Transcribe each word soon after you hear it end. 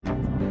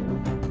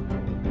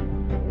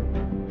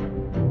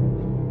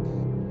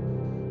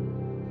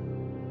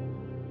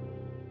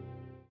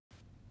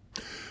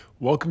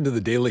Welcome to the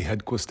Daily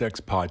HeadQuest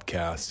X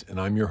podcast, and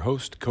I'm your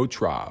host,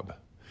 Coach Rob.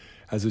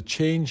 As a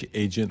change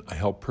agent, I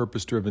help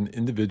purpose-driven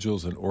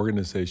individuals and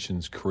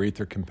organizations create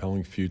their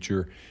compelling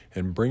future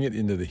and bring it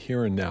into the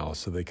here and now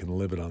so they can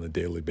live it on a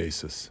daily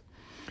basis.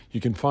 You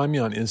can find me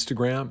on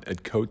Instagram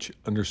at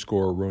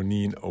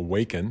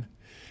Coach_Ronin_Awaken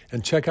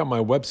and check out my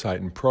website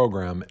and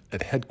program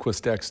at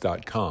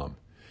headquestx.com.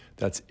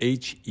 That's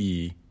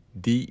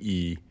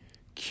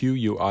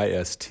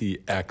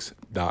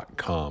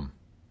HEDEQUISTX.com.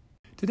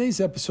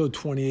 Today's episode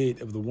 28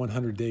 of the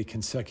 100-Day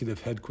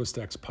Consecutive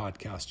HeadQuest X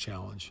Podcast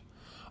Challenge.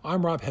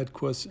 I'm Rob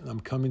Hedquist, and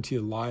I'm coming to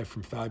you live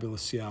from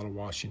fabulous Seattle,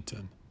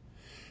 Washington.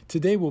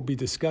 Today we'll be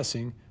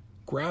discussing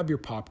Grab Your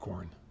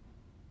Popcorn.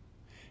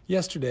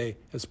 Yesterday,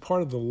 as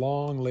part of the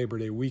long Labor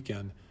Day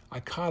weekend, I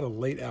caught a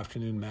late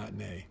afternoon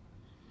matinee.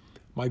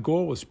 My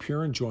goal was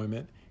pure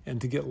enjoyment and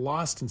to get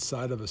lost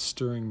inside of a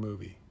stirring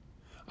movie.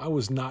 I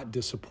was not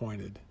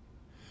disappointed.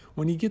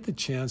 When you get the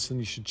chance, then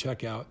you should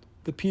check out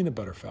The Peanut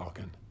Butter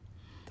Falcon.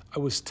 I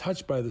was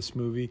touched by this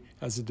movie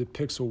as it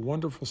depicts a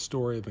wonderful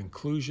story of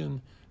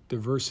inclusion,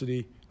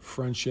 diversity,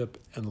 friendship,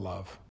 and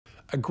love.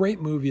 A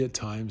great movie at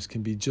times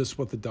can be just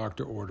what the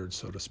doctor ordered,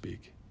 so to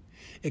speak.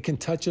 It can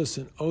touch us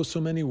in oh so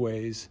many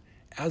ways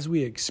as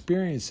we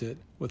experience it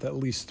with at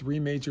least three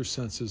major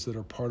senses that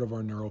are part of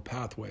our neural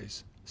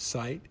pathways: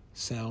 sight,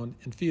 sound,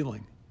 and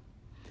feeling.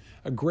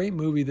 A great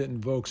movie that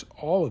invokes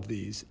all of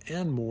these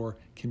and more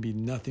can be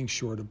nothing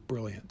short of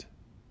brilliant.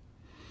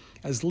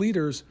 As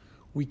leaders,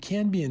 we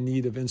can be in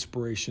need of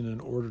inspiration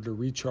in order to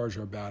recharge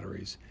our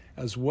batteries,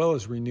 as well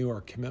as renew our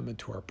commitment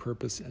to our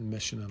purpose and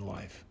mission in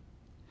life.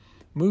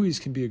 Movies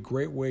can be a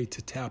great way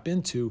to tap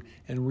into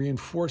and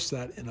reinforce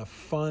that in a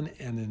fun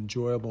and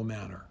enjoyable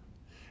manner.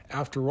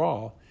 After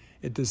all,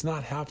 it does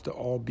not have to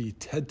all be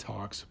TED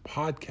Talks,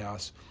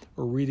 podcasts,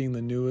 or reading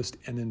the newest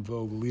and in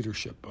vogue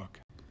leadership book.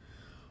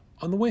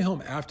 On the way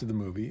home after the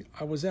movie,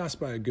 I was asked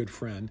by a good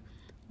friend,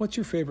 "What's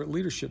your favorite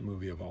leadership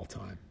movie of all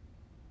time?"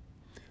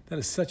 That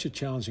is such a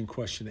challenging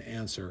question to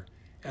answer,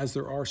 as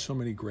there are so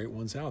many great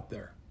ones out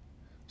there.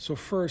 So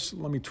first,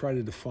 let me try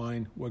to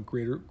define what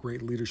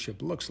great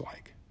leadership looks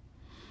like.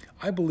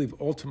 I believe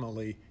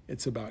ultimately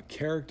it's about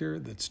character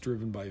that's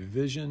driven by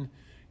vision,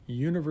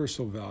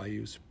 universal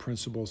values,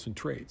 principles, and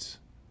traits.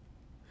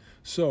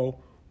 So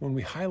when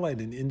we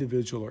highlight an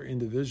individual or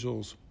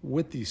individuals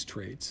with these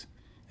traits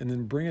and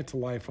then bring it to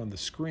life on the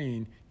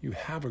screen, you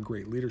have a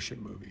great leadership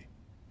movie.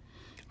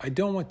 I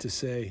don't want to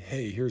say,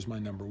 hey, here's my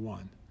number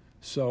one.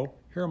 So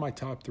here are my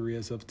top three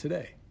as of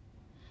today.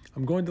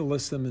 I'm going to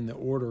list them in the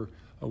order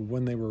of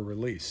when they were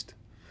released.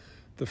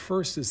 The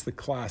first is the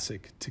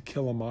classic To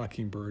Kill a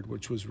Mockingbird,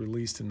 which was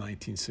released in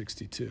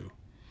 1962.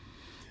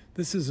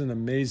 This is an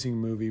amazing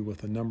movie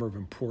with a number of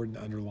important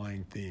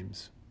underlying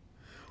themes.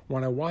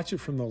 When I watch it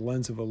from the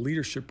lens of a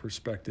leadership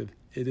perspective,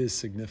 it is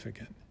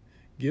significant.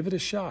 Give it a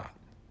shot.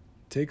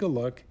 Take a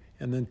look,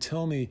 and then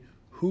tell me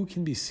who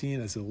can be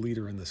seen as a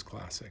leader in this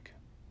classic.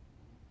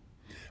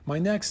 My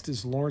next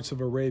is Lawrence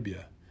of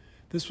Arabia.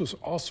 This was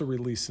also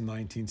released in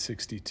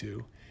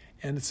 1962,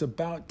 and it's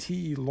about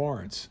T.E.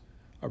 Lawrence,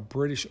 a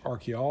British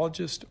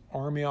archaeologist,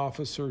 army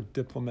officer,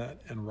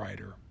 diplomat, and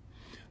writer.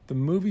 The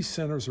movie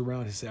centers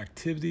around his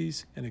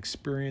activities and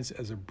experience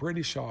as a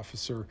British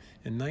officer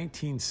in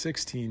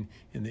 1916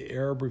 in the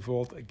Arab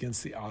revolt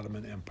against the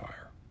Ottoman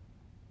Empire.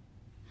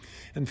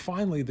 And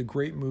finally, the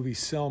great movie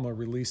Selma,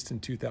 released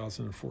in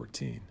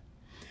 2014.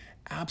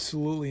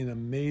 Absolutely an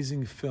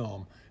amazing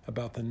film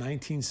about the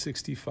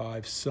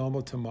 1965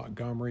 Selma to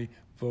Montgomery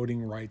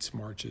voting rights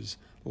marches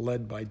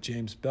led by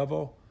James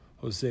Bevel,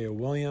 Hosea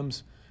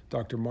Williams,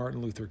 Dr.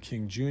 Martin Luther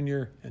King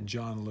Jr., and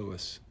John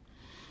Lewis.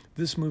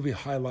 This movie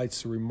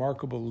highlights the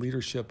remarkable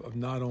leadership of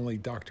not only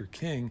Dr.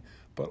 King,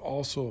 but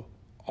also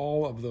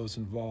all of those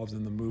involved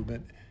in the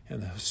movement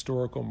and the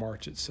historical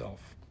march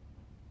itself.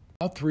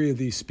 All three of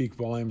these speak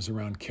volumes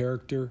around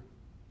character,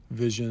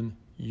 vision,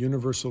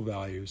 universal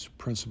values,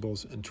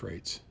 principles, and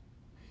traits.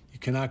 You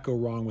cannot go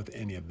wrong with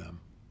any of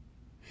them.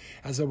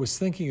 As I was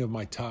thinking of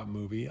my top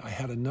movie, I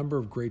had a number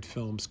of great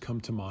films come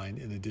to mind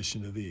in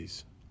addition to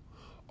these.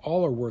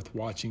 All are worth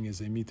watching as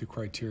they meet the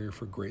criteria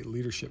for great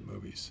leadership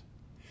movies.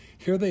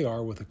 Here they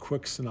are with a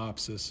quick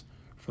synopsis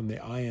from the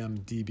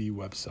IMDb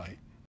website.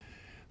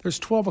 There's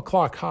 12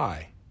 O'Clock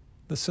High.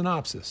 The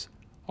synopsis: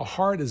 a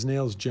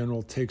hard-as-nails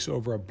general takes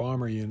over a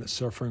bomber unit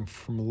suffering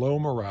from low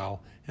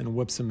morale and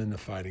whips them into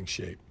fighting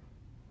shape.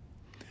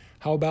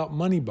 How about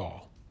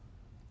Moneyball?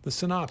 The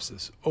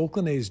synopsis: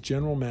 Oakland A's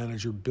general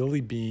manager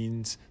Billy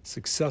Beane's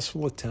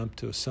successful attempt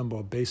to assemble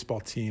a baseball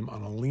team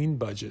on a lean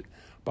budget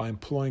by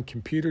employing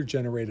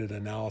computer-generated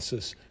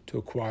analysis to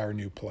acquire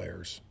new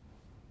players.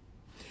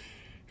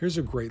 Here's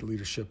a great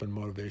leadership and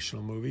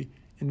motivational movie,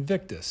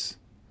 Invictus.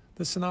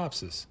 The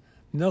synopsis: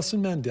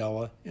 Nelson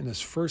Mandela, in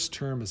his first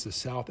term as the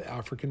South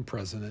African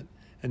president,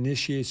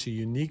 initiates a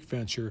unique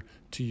venture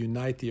to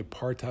unite the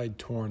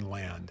apartheid-torn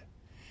land.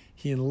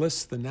 He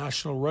enlists the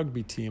national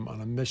rugby team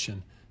on a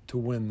mission to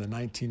win the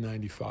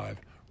 1995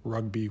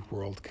 Rugby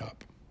World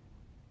Cup.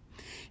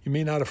 You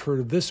may not have heard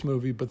of this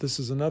movie, but this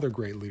is another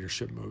great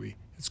leadership movie.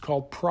 It's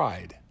called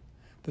Pride.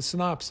 The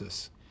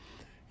synopsis: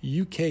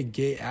 UK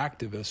gay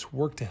activists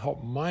worked to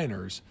help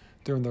miners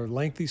during their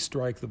lengthy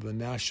strike of the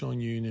National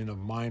Union of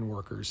Mine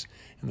Workers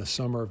in the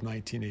summer of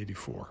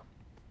 1984.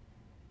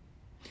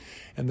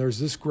 And there's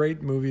this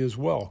great movie as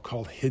well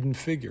called Hidden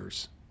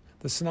Figures.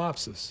 The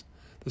synopsis: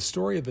 the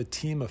story of a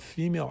team of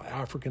female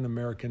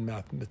African-American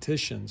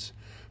mathematicians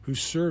who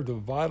served a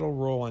vital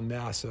role on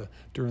NASA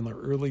during the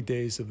early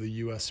days of the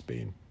U.S.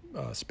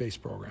 space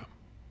program.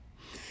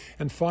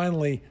 And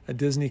finally, a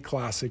Disney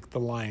classic, The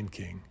Lion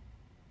King.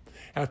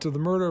 After the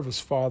murder of his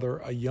father,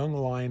 a young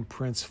lion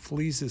prince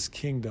flees his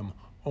kingdom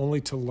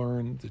only to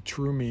learn the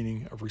true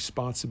meaning of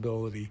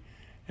responsibility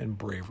and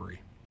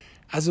bravery.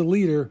 As a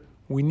leader,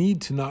 we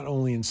need to not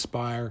only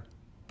inspire,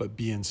 but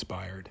be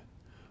inspired.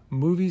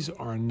 Movies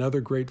are another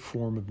great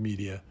form of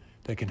media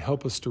that can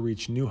help us to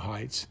reach new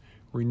heights,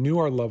 renew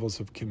our levels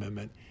of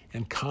commitment,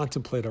 and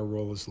contemplate our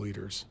role as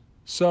leaders.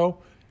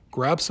 So,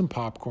 grab some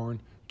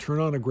popcorn, turn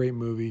on a great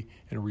movie,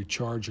 and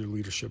recharge your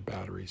leadership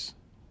batteries.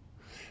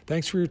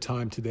 Thanks for your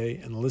time today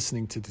and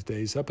listening to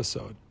today's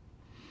episode.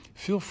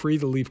 Feel free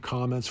to leave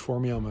comments for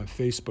me on my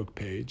Facebook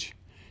page.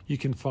 You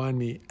can find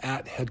me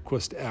at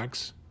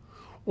HedquistX,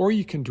 or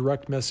you can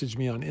direct message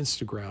me on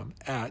Instagram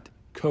at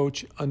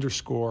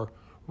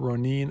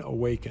Coach_Ronin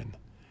Awaken.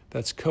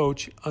 That's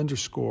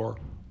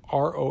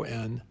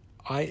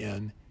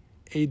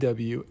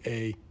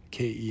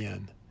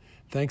Coach_RONINAWAKEN.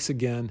 Thanks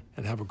again,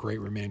 and have a great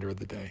remainder of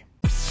the day.